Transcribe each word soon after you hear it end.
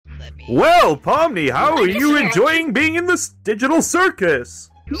Well, Pomni, how are you enjoying being in this digital circus?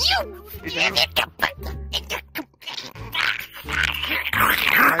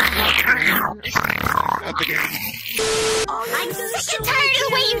 I'm sick and tired of the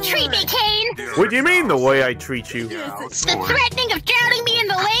way you treat me, Kane! What do you mean, the way I treat you? The threatening of drowning me in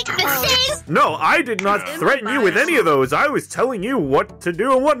the lake, the sing! No, I did not threaten you with any of those. I was telling you what to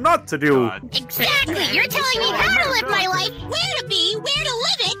do and what not to do. Exactly! You're telling me how to live my life, where to be, where to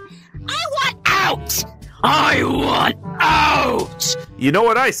live it! I want out! I want out! You know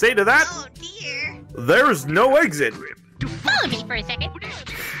what I say to that? Oh dear. There's no exit. Follow me for a second.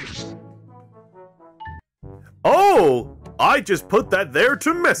 Oh! I just put that there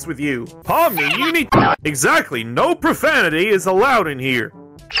to mess with you. Pomni, you need— Exactly, no profanity is allowed in here.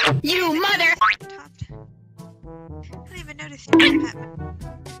 You mother! I didn't even notice you.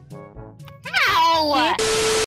 Ow!